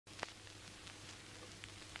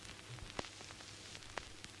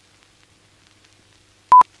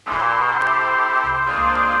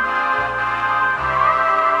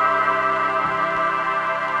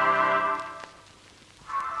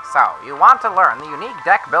you want to learn the unique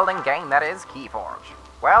deck-building game that is Keyforge.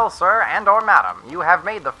 Well, sir and or madam, you have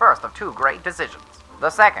made the first of two great decisions. The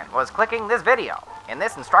second was clicking this video. In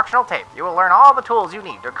this instructional tape, you will learn all the tools you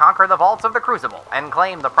need to conquer the vaults of the Crucible and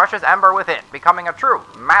claim the precious ember within, becoming a true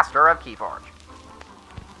master of Keyforge.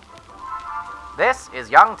 This is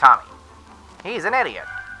young Tommy. He's an idiot.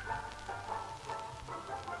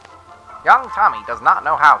 Young Tommy does not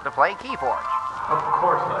know how to play Keyforge. Of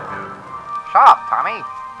course I do. Shut up, Tommy.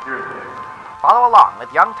 You're a dick. Follow along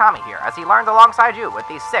with young Tommy here as he learns alongside you with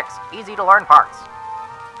these 6 easy-to-learn parts.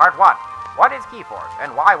 Part 1. What is Keyforge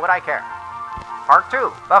and why would I care? Part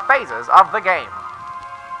 2. The phases of the game.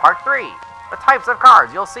 Part 3. The types of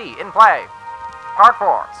cards you'll see in play. Part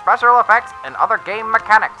 4. Special effects and other game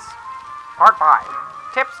mechanics. Part 5.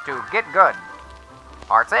 Tips to get good.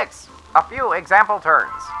 Part 6. A few example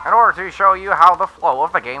turns, in order to show you how the flow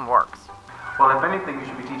of the game works. Well, if anything, you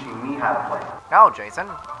should be teaching me how to play. No, Jason.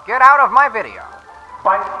 Get out of my video.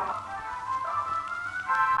 Bye.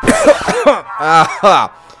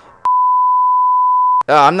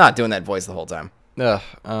 I'm not doing that voice the whole time.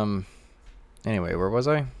 Anyway, where was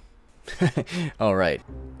I? Alright.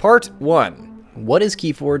 Part 1. What is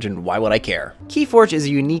Keyforge and why would I care? Keyforge is a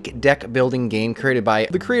unique deck-building game created by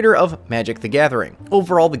the creator of Magic the Gathering.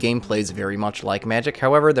 Overall, the game plays very much like Magic,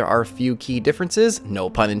 however, there are a few key differences, no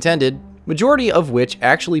pun intended, majority of which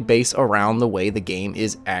actually base around the way the game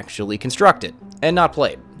is actually constructed, and not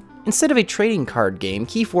played. Instead of a trading card game,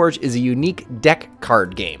 Keyforge is a unique deck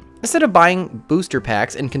card game. Instead of buying booster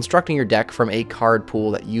packs and constructing your deck from a card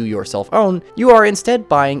pool that you yourself own, you are instead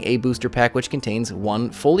buying a booster pack which contains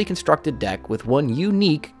one fully constructed deck with one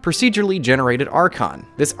unique, procedurally generated Archon.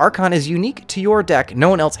 This Archon is unique to your deck, no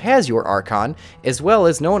one else has your Archon, as well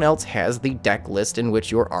as no one else has the deck list in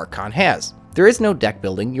which your Archon has. There is no deck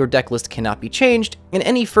building, your deck list cannot be changed, and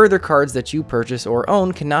any further cards that you purchase or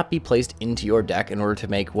own cannot be placed into your deck in order to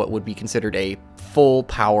make what would be considered a full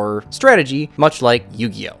power strategy, much like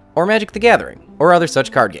Yu-Gi-Oh! Or Magic the Gathering, or other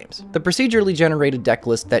such card games. The procedurally generated deck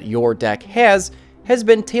list that your deck has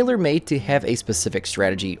been tailor-made to have a specific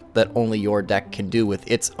strategy that only your deck can do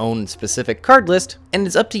with its own specific card list, and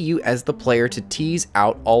it's up to you as the player to tease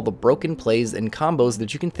out all the broken plays and combos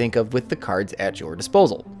that you can think of with the cards at your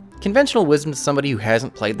disposal. Conventional wisdom to somebody who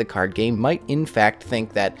hasn't played the card game might in fact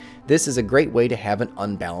think that this is a great way to have an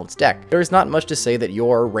unbalanced deck. There is not much to say that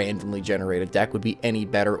your randomly generated deck would be any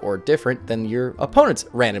better or different than your opponent's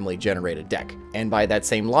randomly generated deck. And by that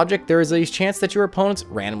same logic, there is a chance that your opponent's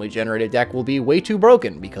randomly generated deck will be way too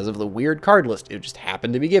broken because of the weird card list it just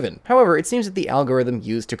happened to be given. However, it seems that the algorithm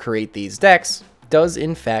used to create these decks does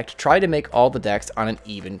in fact try to make all the decks on an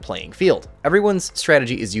even playing field. Everyone's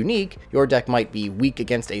strategy is unique. Your deck might be weak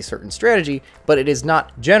against a certain strategy, but it is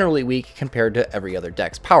not generally weak compared to every other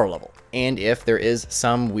deck's power level. And if there is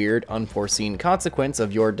some weird unforeseen consequence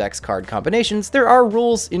of your deck's card combinations, there are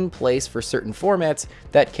rules in place for certain formats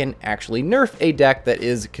that can actually nerf a deck that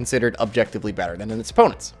is considered objectively better than its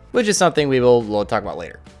opponents, which is something we'll talk about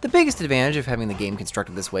later. The biggest advantage of having the game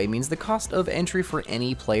constructed this way means the cost of entry for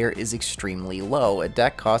any player is extremely low. A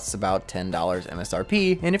deck costs about $10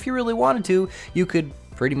 MSRP, and if you really wanted to, you could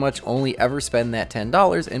pretty much only ever spend that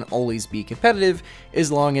 $10 and always be competitive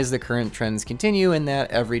as long as the current trends continue and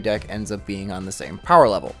that every deck ends up being on the same power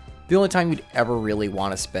level. The only time you'd ever really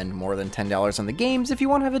want to spend more than $10 on the game is if you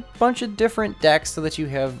want to have a bunch of different decks so that you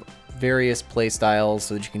have various playstyles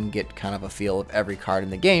so that you can get kind of a feel of every card in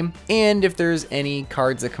the game, and if there's any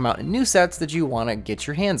cards that come out in new sets that you want to get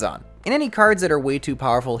your hands on. And any cards that are way too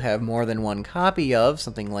powerful to have more than one copy of,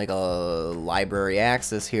 something like a library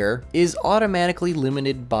access here, is automatically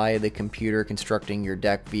limited by the computer constructing your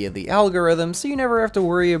deck via the algorithm, so you never have to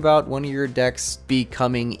worry about one of your decks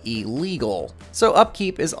becoming illegal. So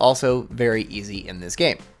upkeep is also very easy in this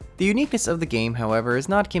game. The uniqueness of the game, however, is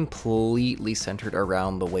not completely centered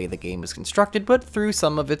around the way the game is constructed, but through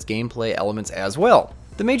some of its gameplay elements as well.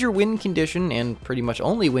 The major win condition, and pretty much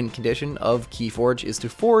only win condition, of Keyforge is to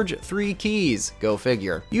forge 3 keys. Go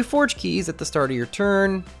figure. You forge keys at the start of your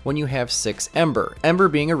turn when you have 6 Ember. Ember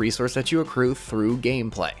being a resource that you accrue through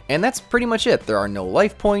gameplay. And that's pretty much it. There are no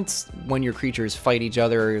life points. When your creatures fight each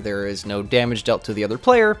other, there is no damage dealt to the other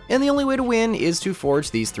player, and the only way to win is to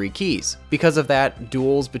forge these 3 keys. Because of that,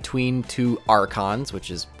 duels between 2 Archons,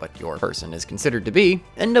 which is what your person is considered to be,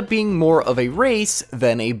 end up being more of a race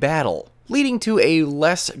than a battle, leading to a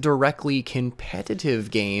less directly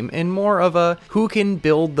competitive game and more of a who can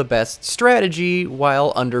build the best strategy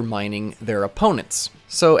while undermining their opponents.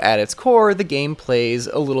 So at its core, the game plays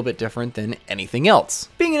a little bit different than anything else,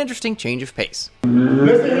 being an interesting change of pace.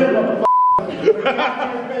 Listen here, motherfucker.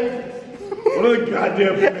 What are the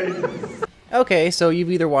goddamn pages? Okay, so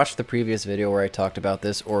you've either watched the previous video where I talked about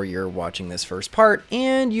this, or you're watching this first part,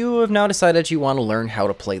 and you have now decided that you want to learn how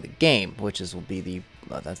to play the game, which will be the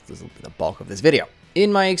bulk of this video.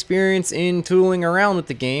 In my experience in tooling around with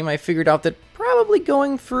the game, I figured out that probably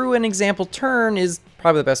going through an example turn is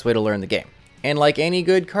probably the best way to learn the game. And like any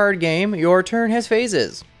good card game, your turn has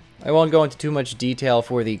phases. I won't go into too much detail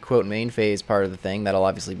for the quote main phase part of the thing. That'll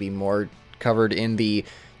obviously be more covered in the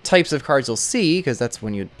types of cards you'll see, because that's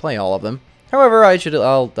when you'd play all of them. However,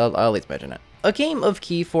 I'll at least mention it. A game of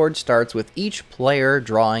Keyforge starts with each player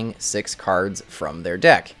drawing 6 cards from their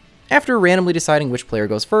deck. After randomly deciding which player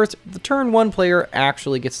goes first, the turn 1 player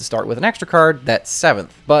actually gets to start with an extra card, that's 7th.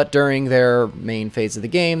 But during their main phase of the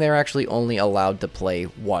game, they're actually only allowed to play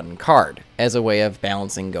 1 card, as a way of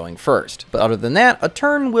balancing going first. But other than that, a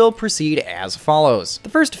turn will proceed as follows. The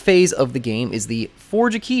first phase of the game is the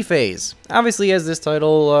Forge a Key phase. Obviously, as this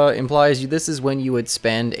title implies, this is when you would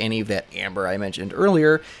spend any of that amber I mentioned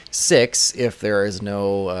earlier, 6, if there is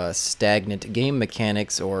no stagnant game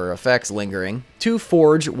mechanics or effects lingering, to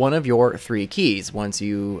forge one of your 3 keys. Once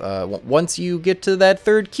you get to that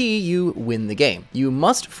 3rd key, you win the game. You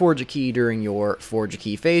must forge a key during your Forge a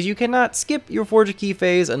Key phase. You cannot skip your Forge a Key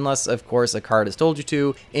phase unless, of course, a card has told you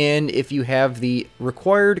to, and if you have the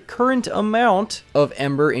required current amount of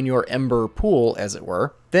ember in your ember pool, as it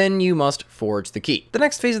were, then you must forge the key. The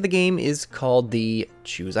next phase of the game is called the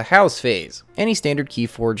Choose a House phase. Any standard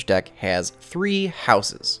Keyforge deck has 3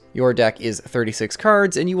 houses. Your deck is 36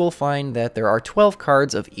 cards, and you will find that there are 12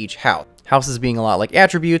 cards of each house. Houses being a lot like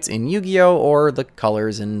attributes in Yu-Gi-Oh! Or the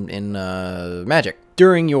colors in Magic.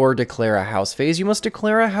 During your Declare a House phase, you must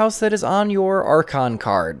declare a house that is on your Archon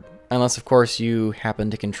card. Unless, of course, you happen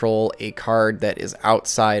to control a card that is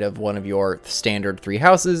outside of one of your standard 3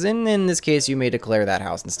 houses, and in this case, you may declare that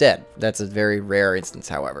house instead. That's a very rare instance,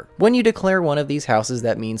 however. When you declare one of these houses,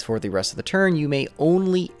 that means for the rest of the turn, you may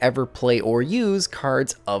only ever play or use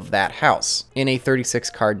cards of that house. In a 36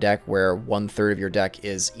 card deck where 1/3 of your deck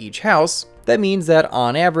is each house, that means that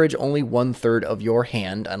on average, only 1/3 of your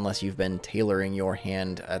hand, unless you've been tailoring your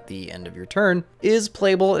hand at the end of your turn, is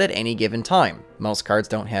playable at any given time. Most cards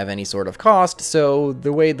don't have any sort of cost, so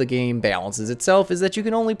the way the game balances itself is that you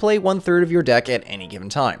can only play 1/3 of your deck at any given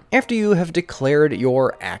time. After you have declared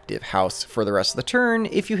your active house for the rest of the turn,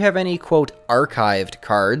 if you have any, quote, archived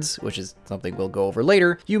cards, which is something we'll go over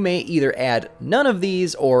later, you may either add none of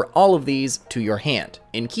these or all of these to your hand.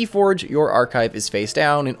 In Keyforge, your archive is face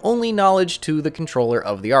down and only knowledge to the controller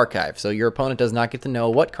of the archive, so your opponent does not get to know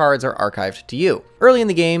what cards are archived to you. Early in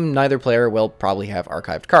the game, neither player will probably have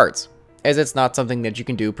archived cards, as it's not something that you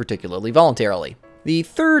can do particularly voluntarily. The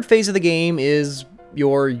third phase of the game is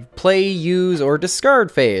your play, use, or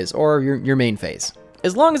discard phase, or your main phase.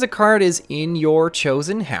 As long as a card is in your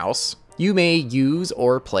chosen house, you may use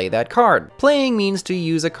or play that card. Playing means to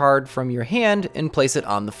use a card from your hand and place it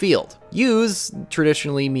on the field. Use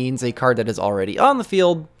traditionally means a card that is already on the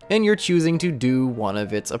field, and you're choosing to do one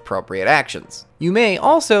of its appropriate actions. You may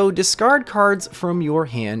also discard cards from your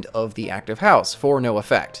hand of the active house for no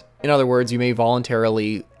effect. In other words, you may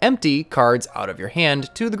voluntarily empty cards out of your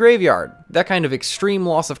hand to the graveyard. That kind of extreme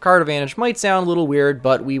loss of card advantage might sound a little weird,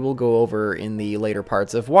 but we will go over in the later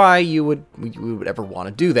parts of why you would ever want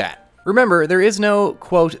to do that. Remember, there is no,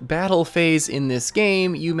 quote, battle phase in this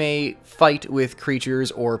game. You may fight with creatures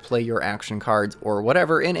or play your action cards or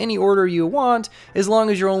whatever in any order you want, as long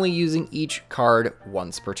as you're only using each card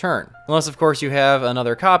once per turn. Unless, of course, you have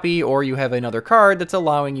another copy or you have another card that's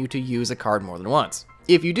allowing you to use a card more than once.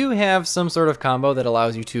 If you do have some sort of combo that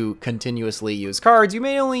allows you to continuously use cards, you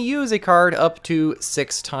may only use a card up to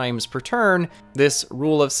 6 times per turn. This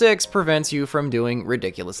rule of 6 prevents you from doing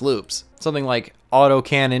ridiculous loops. Something like auto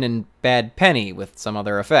cannon and bad penny with some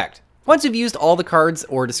other effect. Once you've used all the cards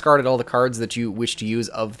or discarded all the cards that you wish to use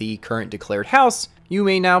of the current declared house, you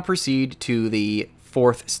may now proceed to the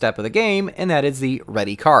 4th step of the game, and that is the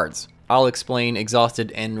ready cards. I'll explain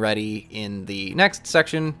exhausted and ready in the next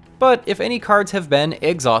section, but if any cards have been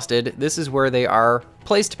exhausted, this is where they are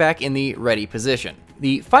placed back in the ready position.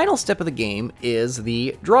 The final step of the game is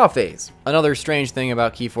the draw phase. Another strange thing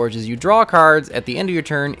about Keyforge is you draw cards at the end of your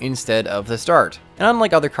turn instead of the start. And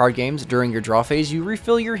unlike other card games, during your draw phase, you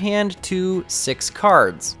refill your hand to 6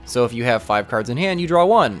 cards. So if you have 5 cards in hand, you draw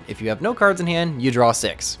 1. If you have no cards in hand, you draw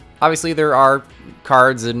 6. Obviously, there are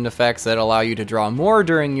cards and effects that allow you to draw more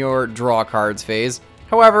during your draw cards phase.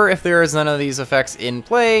 However, if there is none of these effects in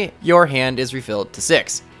play, your hand is refilled to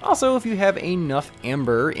 6. Also, if you have enough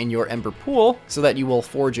ember in your ember pool so that you will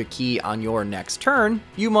forge a key on your next turn,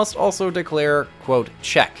 you must also declare, quote,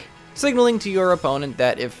 check, signaling to your opponent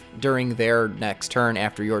that if during their next turn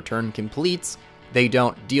after your turn completes, they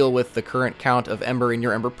don't deal with the current count of ember in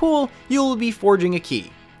your ember pool, you'll be forging a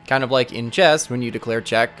key. Kind of like in chess when you declare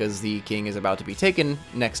check because the king is about to be taken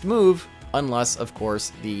next move, unless, of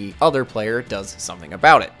course, the other player does something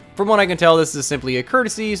about it. From what I can tell, this is simply a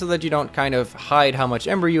courtesy so that you don't kind of hide how much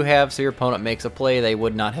ember you have so your opponent makes a play they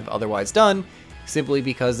would not have otherwise done, simply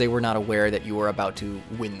because they were not aware that you were about to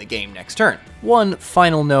win the game next turn. One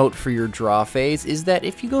final note for your draw phase is that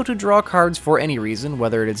if you go to draw cards for any reason,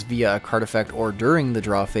 whether it is via a card effect or during the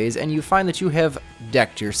draw phase, and you find that you have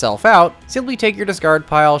decked yourself out, simply take your discard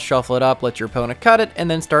pile, shuffle it up, let your opponent cut it,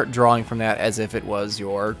 and then start drawing from that as if it was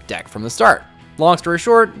your deck from the start. Long story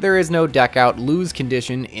short, there is no deck out lose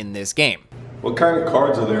condition in this game. What kind of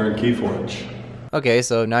cards are there in Keyforge? Okay,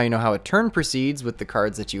 so now you know how a turn proceeds with the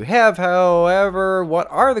cards that you have. However, what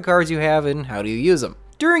are the cards you have and how do you use them?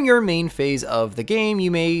 During your main phase of the game, you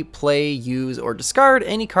may play, use, or discard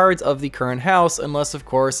any cards of the current house, unless of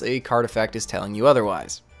course a card effect is telling you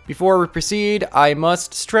otherwise. Before we proceed, I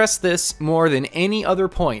must stress this more than any other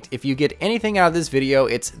point. If you get anything out of this video,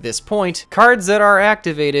 it's this point. Cards that are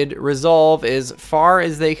activated resolve as far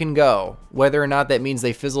as they can go. Whether or not that means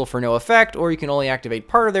they fizzle for no effect, or you can only activate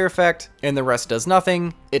part of their effect, and the rest does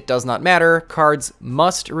nothing, it does not matter. Cards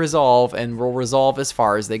must resolve and will resolve as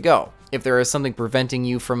far as they go. If there is something preventing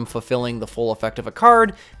you from fulfilling the full effect of a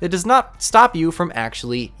card, that does not stop you from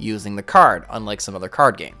actually using the card, unlike some other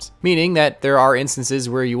card games. Meaning that there are instances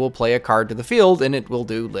where you will play a card to the field and it will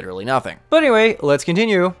do literally nothing. But anyway, let's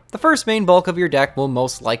continue. The first main bulk of your deck will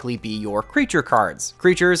most likely be your creature cards.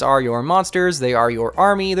 Creatures are your monsters, they are your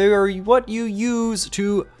army, they are what you use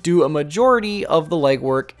to do a majority of the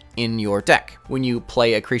legwork in your deck. When you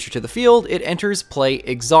play a creature to the field, it enters play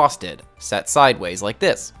exhausted, set sideways like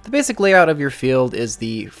this. The basic layout of your field is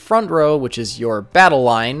the front row, which is your battle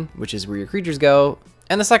line, which is where your creatures go,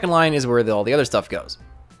 and the second line is where all the other stuff goes.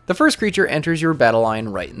 The first creature enters your battle line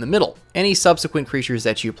right in the middle. Any subsequent creatures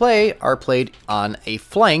that you play are played on a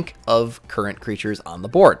flank of current creatures on the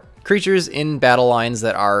board. Creatures in battle lines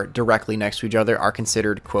that are directly next to each other are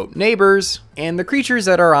considered, quote, neighbors, and the creatures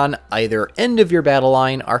that are on either end of your battle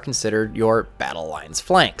line are considered your battle line's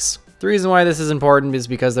flanks. The reason why this is important is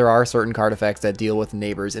because there are certain card effects that deal with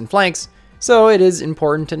neighbors and flanks, so it is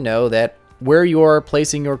important to know that where you're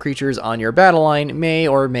placing your creatures on your battle line may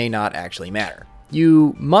or may not actually matter.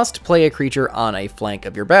 You must play a creature on a flank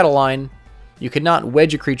of your battle line. You cannot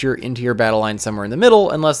wedge a creature into your battle line somewhere in the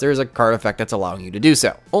middle unless there's a card effect that's allowing you to do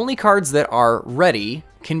so. Only cards that are ready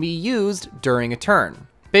can be used during a turn,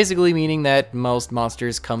 basically meaning that most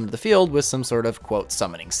monsters come to the field with some sort of, quote,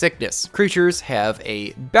 summoning sickness. Creatures have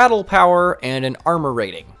a battle power and an armor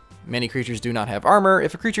rating. Many creatures do not have armor.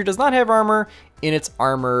 If a creature does not have armor, in its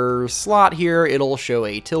armor slot here, it'll show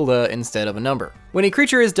a tilde instead of a number. When a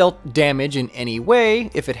creature is dealt damage in any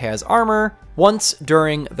way, if it has armor, once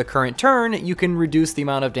during the current turn, you can reduce the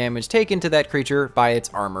amount of damage taken to that creature by its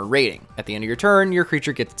armor rating. At the end of your turn, your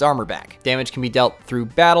creature gets its armor back. Damage can be dealt through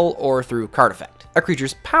battle or through card effect. A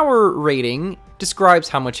creature's power rating describes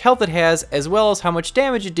how much health it has, as well as how much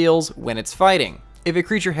damage it deals when it's fighting. If a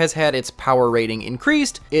creature has had its power rating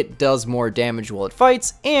increased, it does more damage while it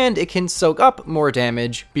fights, and it can soak up more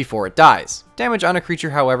damage before it dies. Damage on a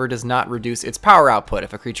creature, however, does not reduce its power output.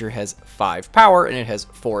 If a creature has 5 power and it has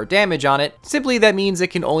 4 damage on it, simply that means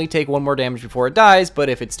it can only take 1 more damage before it dies, but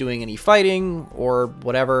if it's doing any fighting or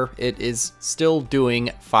whatever, it is still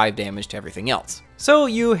doing 5 damage to everything else. So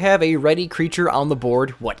you have a ready creature on the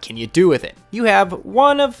board. What can you do with it? You have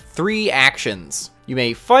one of 3 actions. You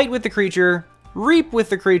may fight with the creature, reap with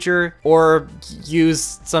the creature, or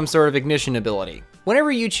use some sort of ignition ability. Whenever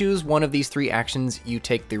you choose one of these 3 actions, you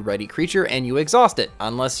take the ready creature and you exhaust it.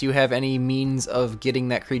 Unless you have any means of getting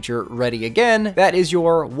that creature ready again, that is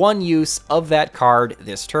your one use of that card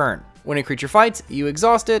this turn. When a creature fights, you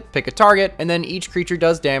exhaust it, pick a target, and then each creature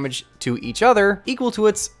does damage to each other equal to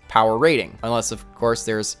its power rating, unless of course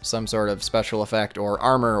there's some sort of special effect or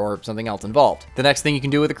armor or something else involved. The next thing you can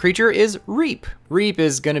do with a creature is reap. Reap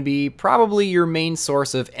is going to be probably your main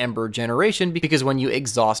source of ember generation, because when you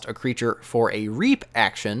exhaust a creature for a reap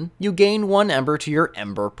action, you gain 1 ember to your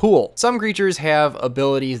ember pool. Some creatures have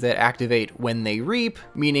abilities that activate when they reap,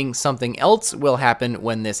 meaning something else will happen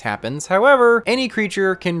when this happens. However, any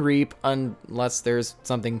creature can reap unless there's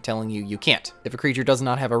something telling you you can't. If a creature does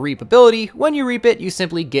not have a reap ability, when you reap it, you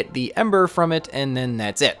simply get the ember from it, and then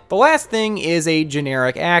that's it. The last thing is a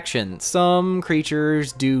generic action. Some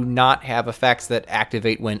creatures do not have effects that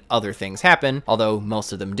activate when other things happen, although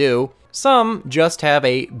most of them do. Some just have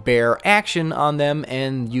a bare action on them,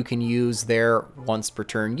 and you can use their once per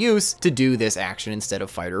turn use to do this action instead of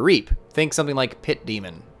fight or reap. Think something like Pit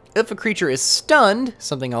Demon. If a creature is stunned,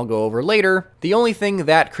 something I'll go over later, the only thing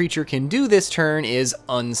that creature can do this turn is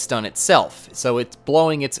unstun itself. So it's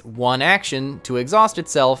blowing its one action to exhaust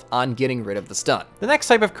itself on getting rid of the stun. The next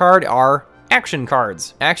type of card are action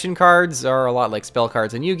cards. Action cards are a lot like spell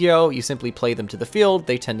cards in Yu-Gi-Oh! You simply play them to the field.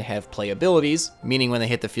 They tend to have play abilities, meaning when they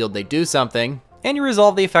hit the field they do something, and you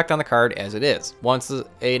resolve the effect on the card as it is. Once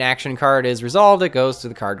an action card is resolved, it goes to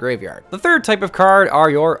the card graveyard. The third type of card are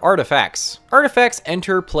your artifacts. Artifacts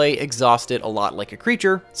enter play exhausted a lot like a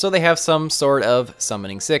creature, so they have some sort of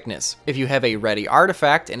summoning sickness. If you have a ready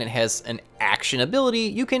artifact and it has an action ability,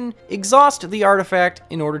 you can exhaust the artifact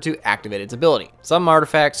in order to activate its ability. Some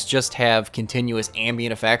artifacts just have continuous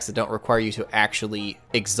ambient effects that don't require you to actually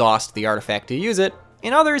exhaust the artifact to use it,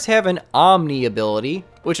 and others have an Omni ability,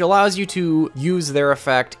 which allows you to use their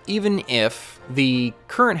effect even if the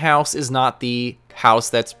current house is not the house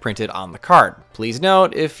that's printed on the card. Please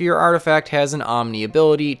note, if your artifact has an Omni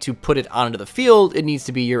ability, to put it onto the field, it needs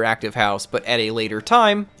to be your active house, but at a later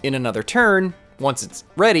time, in another turn, once it's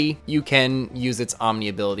ready, you can use its Omni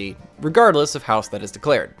ability, regardless of house that is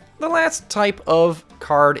declared. The last type of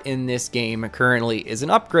card in this game currently is an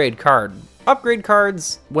upgrade card. Upgrade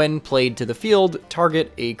cards, when played to the field,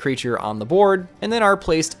 target a creature on the board, and then are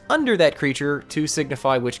placed under that creature to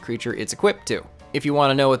signify which creature it's equipped to. If you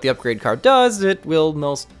want to know what the upgrade card does, it will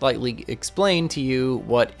most likely explain to you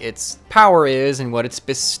what its power is and what it's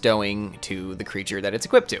bestowing to the creature that it's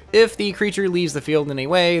equipped to. If the creature leaves the field in any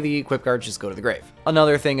way, the equip cards just go to the grave.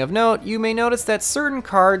 Another thing of note, you may notice that certain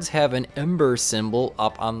cards have an ember symbol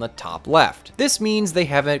up on the top left. This means they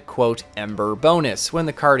have a, quote, ember bonus. When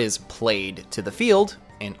the card is played to the field,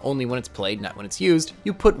 and only when it's played, not when it's used,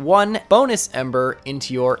 you put one bonus ember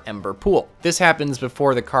into your ember pool. This happens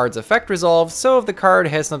before the card's effect resolves, so if the card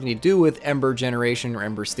has something to do with ember generation or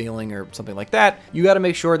ember stealing or something like that, you gotta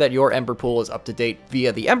make sure that your ember pool is up to date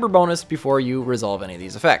via the ember bonus before you resolve any of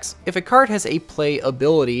these effects. If a card has a play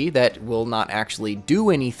ability that will not actually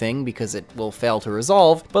do anything because it will fail to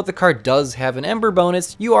resolve, but the card does have an ember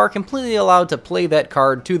bonus, you are completely allowed to play that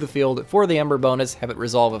card to the field for the ember bonus, have it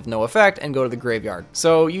resolve of no effect, and go to the graveyard.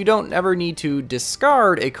 So you don't ever need to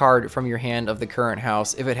discard a card from your hand of the current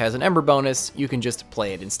house. If it has an ember bonus, you can just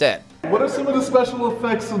play it instead. What are some of the special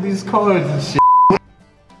effects of these cards and shit?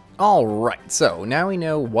 Alright, so now we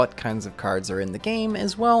know what kinds of cards are in the game,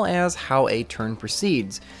 as well as how a turn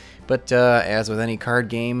proceeds. But as with any card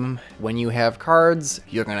game, when you have cards,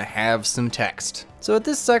 you're gonna have some text. So at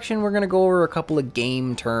this section, we're gonna go over a couple of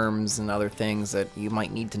game terms and other things that you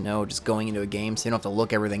might need to know just going into a game, so you don't have to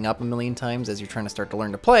look everything up a million times as you're trying to start to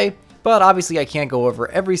learn to play. But obviously I can't go over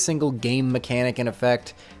every single game mechanic and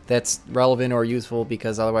effect that's relevant or useful,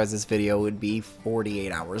 because otherwise this video would be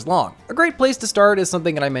 48 hours long. A great place to start is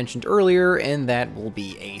something that I mentioned earlier, and that will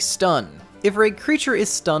be a stun. If a creature is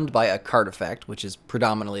stunned by a card effect, which is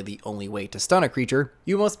predominantly the only way to stun a creature,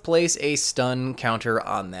 you must place a stun counter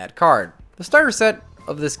on that card. The starter set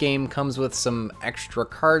of this game comes with some extra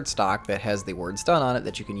card stock that has the word stun on it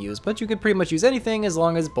that you can use, but you can pretty much use anything as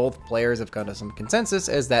long as both players have come to some consensus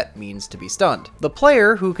as that means to be stunned. The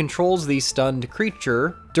player who controls the stunned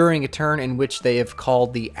creature during a turn in which they have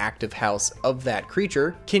called the active house of that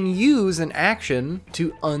creature can use an action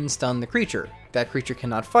to unstun the creature. That creature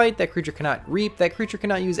cannot fight, that creature cannot reap, that creature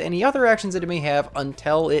cannot use any other actions that it may have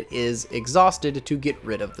until it is exhausted to get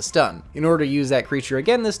rid of the stun. In order to use that creature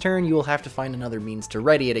again this turn, you will have to find another means to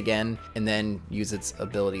ready it again, and then use its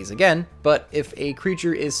abilities again. But if a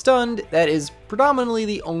creature is stunned, that is predominantly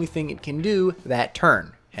the only thing it can do that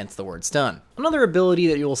turn. Hence the word stun. Another ability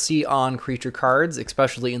that you will see on creature cards,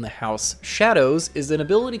 especially in the house Shadows, is an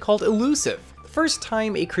ability called Elusive. First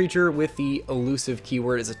time a creature with the elusive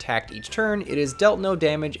keyword is attacked each turn, it is dealt no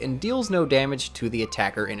damage and deals no damage to the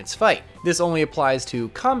attacker in its fight. This only applies to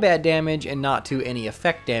combat damage and not to any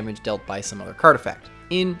effect damage dealt by some other card effect.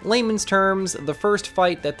 In layman's terms, the first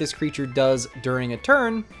fight that this creature does during a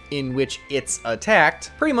turn in which it's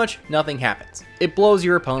attacked, pretty much nothing happens. It blows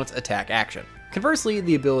your opponent's attack action. Conversely,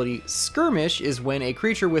 the ability Skirmish is when a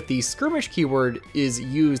creature with the Skirmish keyword is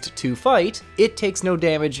used to fight, it takes no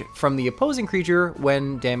damage from the opposing creature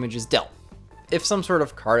when damage is dealt. If some sort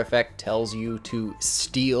of card effect tells you to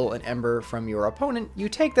steal an ember from your opponent, you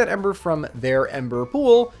take that ember from their ember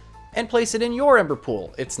pool and place it in your ember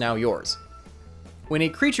pool. It's now yours. When a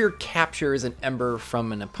creature captures an ember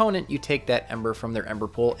from an opponent, you take that ember from their ember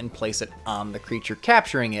pool and place it on the creature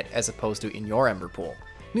capturing it as opposed to in your ember pool.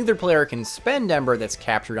 Neither player can spend ember that's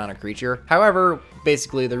captured on a creature. However,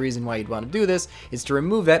 basically the reason why you'd want to do this is to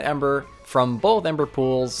remove that ember from both ember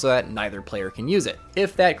pools so that neither player can use it.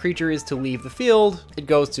 If that creature is to leave the field, it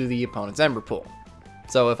goes to the opponent's ember pool.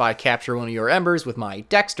 So if I capture one of your embers with my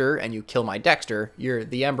Dexter and you kill my Dexter,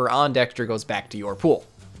 the ember on Dexter goes back to your pool.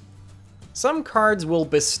 Some cards will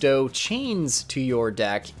bestow chains to your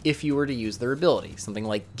deck if you were to use their ability, something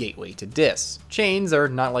like Gateway to Dis. Chains are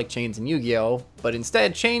not like chains in Yu-Gi-Oh!, but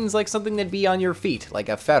instead chains like something that'd be on your feet, like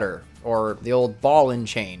a fetter, or the old ball and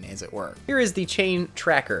chain, as it were. Here is the Chain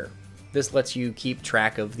Tracker. This lets you keep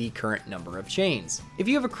track of the current number of chains. If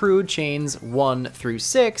you have accrued chains 1 through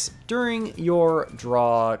 6, during your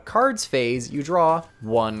draw cards phase, you draw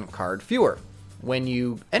 1 card fewer. When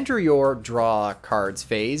you enter your draw cards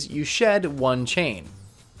phase, you shed 1 chain.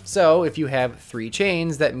 So if you have 3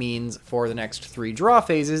 chains, that means for the next 3 draw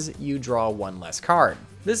phases, you draw 1 less card.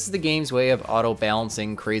 This is the game's way of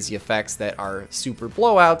auto-balancing crazy effects that are super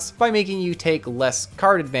blowouts by making you take less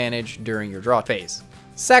card advantage during your draw phase.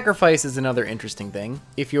 Sacrifice is another interesting thing.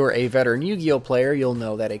 If you're a veteran Yu-Gi-Oh player, you'll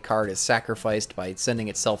know that a card is sacrificed by sending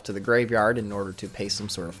itself to the graveyard in order to pay some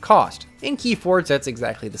sort of cost. In Keyforge, that's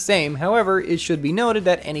exactly the same. However, it should be noted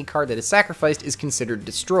that any card that is sacrificed is considered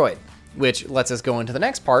destroyed. Which lets us go into the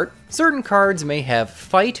next part. Certain cards may have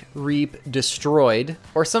Fight, Reap, Destroyed,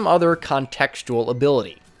 or some other contextual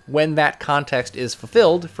ability. When that context is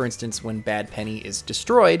fulfilled, for instance when Bad Penny is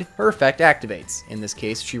destroyed, her effect activates. In this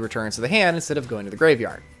case, she returns to the hand instead of going to the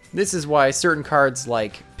graveyard. This is why certain cards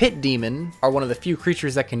like Pit Demon are one of the few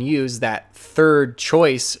creatures that can use that third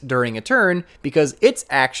choice during a turn, because its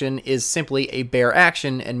action is simply a bare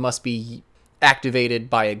action and must be activated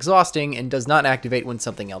by exhausting and does not activate when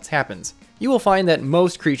something else happens. You will find that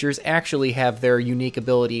most creatures actually have their unique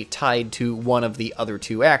ability tied to one of the other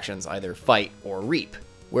 2 actions, either Fight or Reap.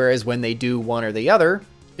 Whereas when they do one or the other,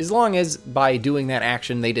 as long as by doing that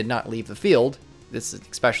action they did not leave the field, this is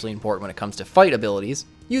especially important when it comes to fight abilities,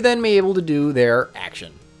 you then may be able to do their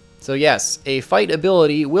action. So yes, a fight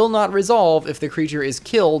ability will not resolve if the creature is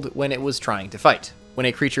killed when it was trying to fight. When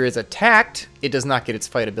a creature is attacked, it does not get its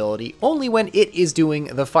fight ability only when it is doing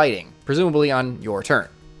the fighting, presumably on your turn.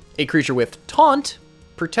 A creature with Taunt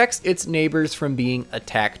protects its neighbors from being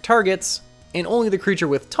attack targets, and only the creature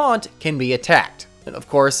with Taunt can be attacked. Of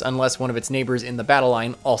course, unless one of its neighbors in the battle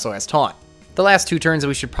line also has Taunt. The last 2 turns that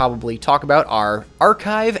we should probably talk about are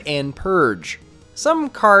Archive and Purge. Some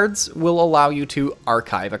cards will allow you to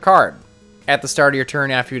archive a card. At the start of your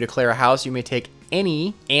turn after you declare a house, you may take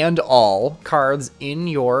any and all cards in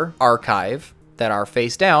your archive that are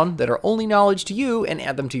face down that are only knowledge to you and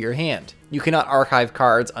add them to your hand. You cannot archive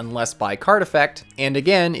cards unless by card effect, and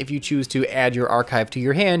again, if you choose to add your archive to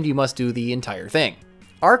your hand, you must do the entire thing.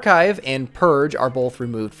 Archive and Purge are both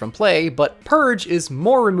removed from play, but Purge is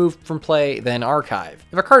more removed from play than Archive.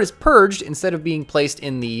 If a card is purged, instead of being placed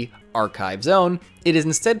in the Archive zone, it is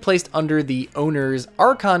instead placed under the owner's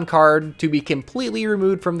Archon card to be completely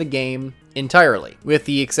removed from the game entirely, with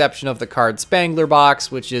the exception of the card Spangler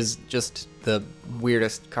Box, which is just the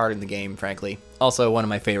weirdest card in the game, frankly. Also one of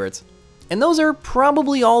my favorites. And those are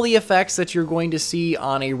probably all the effects that you're going to see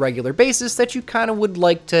on a regular basis that you kind of would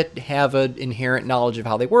like to have an inherent knowledge of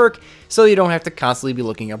how they work, so you don't have to constantly be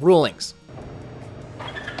looking up rulings.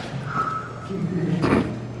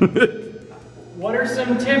 What are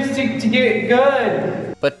some tips to get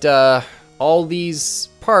good? But all these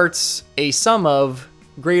parts, a sum of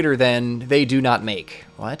greater than they do not make.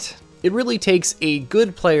 What? It really takes a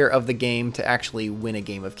good player of the game to actually win a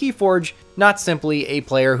game of Keyforge, not simply a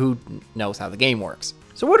player who knows how the game works.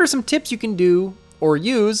 So what are some tips you can do or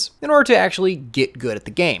use in order to actually get good at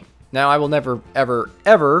the game? Now, I will never, ever,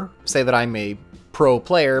 ever say that I'm a pro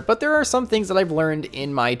player, but there are some things that I've learned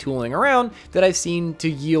in my tooling around that I've seen to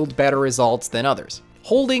yield better results than others.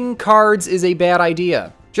 Holding cards is a bad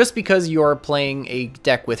idea. Just because you're playing a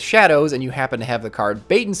deck with shadows and you happen to have the card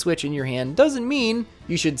Bait and Switch in your hand doesn't mean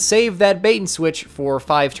you should save that Bait and Switch for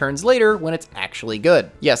 5 turns later when it's actually good.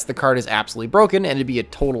 Yes, the card is absolutely broken and it'd be a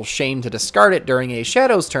total shame to discard it during a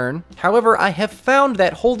shadows turn. However, I have found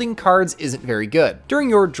that holding cards isn't very good. During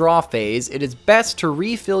your draw phase, it is best to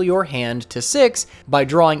refill your hand to 6 by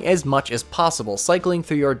drawing as much as possible, cycling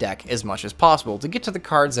through your deck as much as possible to get to the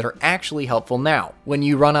cards that are actually helpful now. When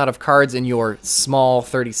you run out of cards in your small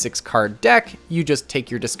 36 card deck, you just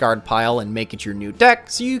take your discard pile and make it your new deck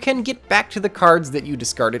so you can get back to the cards that you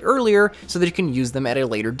discarded earlier so that you can use them at a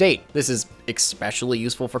later date. This is especially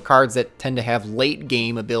useful for cards that tend to have late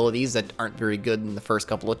game abilities that aren't very good in the first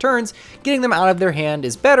couple of turns. Getting them out of their hand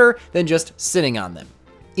is better than just sitting on them.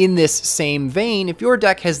 In this same vein, if your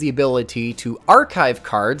deck has the ability to archive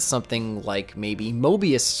cards, something like maybe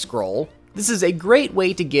Mobius Scroll, this is a great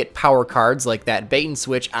way to get power cards like that Bait and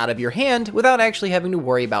Switch out of your hand without actually having to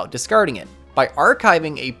worry about discarding it. By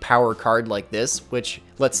archiving a power card like this, which,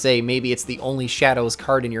 let's say maybe it's the only Shadows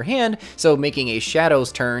card in your hand, so making a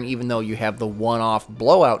Shadows turn, even though you have the one-off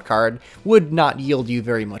blowout card, would not yield you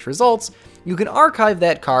very much results, you can archive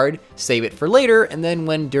that card, save it for later, and then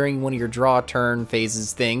when during one of your draw turn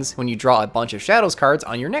phases things, when you draw a bunch of Shadows cards,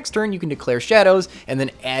 on your next turn you can declare Shadows, and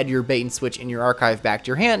then add your bait and switch in your archive back to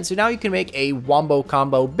your hand, so now you can make a wombo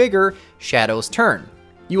combo bigger Shadows turn.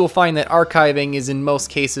 You will find that archiving is in most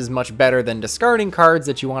cases much better than discarding cards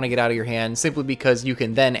that you want to get out of your hand, simply because you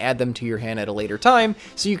can then add them to your hand at a later time,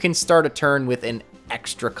 so you can start a turn with an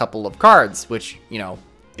extra couple of cards, which, you know,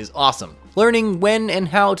 is awesome. Learning when and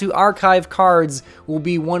how to archive cards will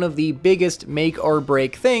be one of the biggest make or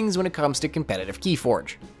break things when it comes to competitive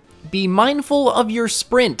Keyforge. Be mindful of your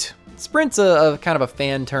sprint. Sprint's a kind of a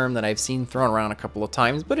fan term that I've seen thrown around a couple of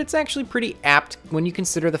times, but it's actually pretty apt when you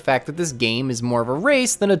consider the fact that this game is more of a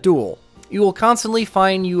race than a duel. You will constantly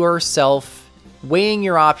find yourself weighing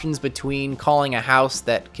your options between calling a house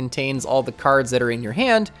that contains all the cards that are in your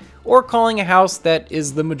hand, or calling a house that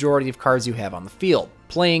is the majority of cards you have on the field.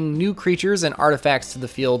 Playing new creatures and artifacts to the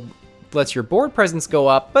field lets your board presence go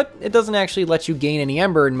up, but it doesn't actually let you gain any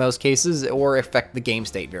Ember in most cases or affect the game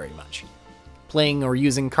state very much. Playing or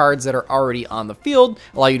using cards that are already on the field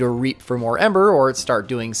allow you to reap for more Ember or start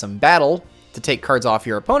doing some battle to take cards off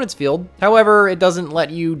your opponent's field. However, it doesn't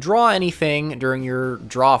let you draw anything during your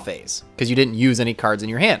draw phase, because you didn't use any cards in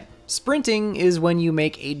your hand. Sprinting is when you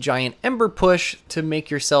make a giant Ember push to make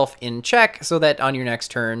yourself in check so that on your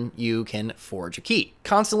next turn you can forge a key.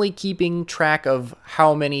 Constantly keeping track of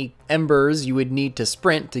how many Embers you would need to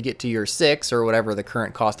sprint to get to your 6 or whatever the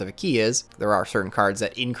current cost of a key is. There are certain cards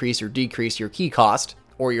that increase or decrease your key cost,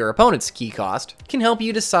 or your opponent's key cost, can help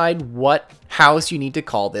you decide what house you need to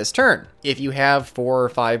call this turn. If you have 4 or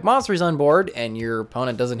 5 monsters on board and your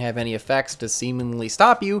opponent doesn't have any effects to seemingly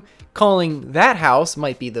stop you, calling that house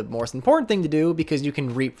might be the most important thing to do because you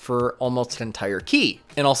can reap for almost an entire key,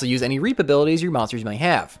 and also use any reap abilities your monsters may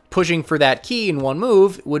have. Pushing for that key in one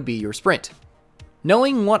move would be your sprint.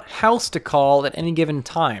 Knowing what house to call at any given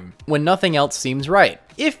time, when nothing else seems right.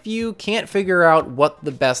 If you can't figure out what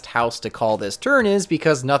the best house to call this turn is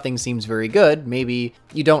because nothing seems very good, maybe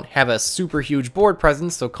you don't have a super huge board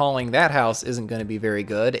presence, so calling that house isn't going to be very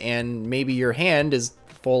good, and maybe your hand is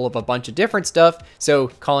full of a bunch of different stuff, so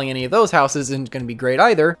calling any of those houses isn't going to be great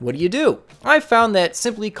either. What do? I've found that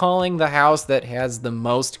simply calling the house that has the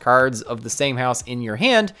most cards of the same house in your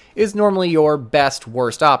hand is normally your best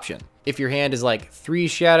worst option. If your hand is like 3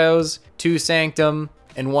 Shadows, 2 Sanctum,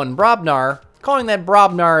 and 1 Brobnar, calling that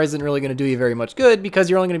Brobnar isn't really going to do you very much good because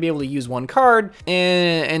you're only going to be able to use 1 card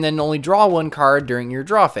and then only draw 1 card during your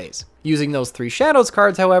draw phase. Using those 3 Shadows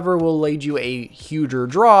cards, however, will lead you a huger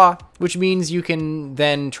draw, which means you can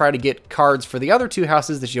then try to get cards for the other 2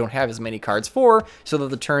 houses that you don't have as many cards for, so that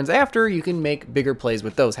the turns after you can make bigger plays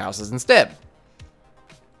with those houses instead.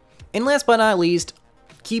 And last but not least,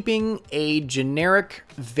 keeping a generic,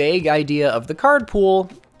 vague idea of the card pool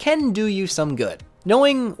can do you some good.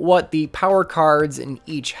 Knowing what the power cards in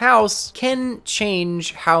each house can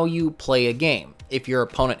change how you play a game. If your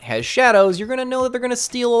opponent has Shadows, you're going to know that they're going to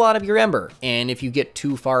steal a lot of your Ember. And if you get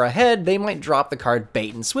too far ahead, they might drop the card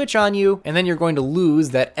Bait and Switch on you, and then you're going to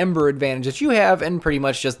lose that Ember advantage that you have and pretty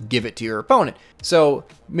much just give it to your opponent. So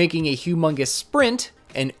making a humongous sprint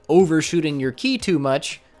and overshooting your key too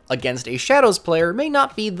much against a Shadows player may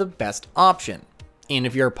not be the best option. And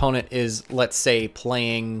if your opponent is, let's say,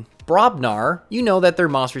 playing Brobnar, you know that their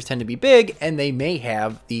monsters tend to be big, and they may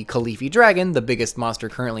have the Khalifi Dragon, the biggest monster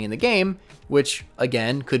currently in the game, which,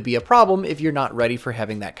 again, could be a problem if you're not ready for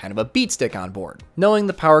having that kind of a beat stick on board. Knowing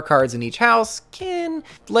the power cards in each house can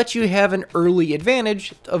let you have an early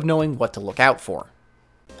advantage of knowing what to look out for.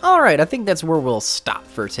 Alright, I think that's where we'll stop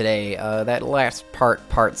for today. That last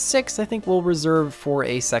part 6, I think we'll reserve for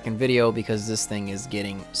a second video because this thing is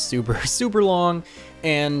getting super long,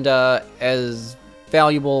 and as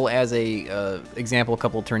valuable as a example a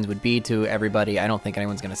couple of turns would be to everybody, I don't think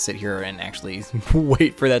anyone's going to sit here and actually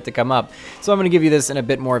wait for that to come up. So I'm going to give you this in a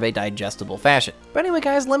bit more of a digestible fashion. But anyway,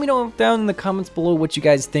 guys, let me know down in the comments below what you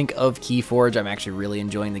guys think of Keyforge. I'm actually really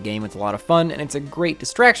enjoying the game. It's a lot of fun, and it's a great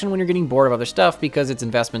distraction when you're getting bored of other stuff because its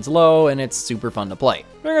investment's low and it's super fun to play.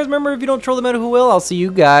 But guys, remember, if you don't troll the meta, who will? I'll see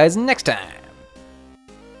you guys next time.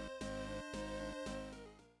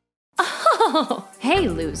 Oh, hey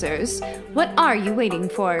losers. What are you waiting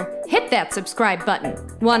for? Hit that subscribe button.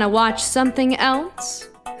 Wanna watch something else?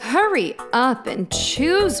 Hurry up and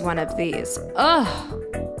choose one of these.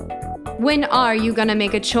 Ugh. When are you gonna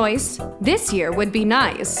make a choice? This year would be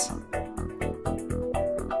nice.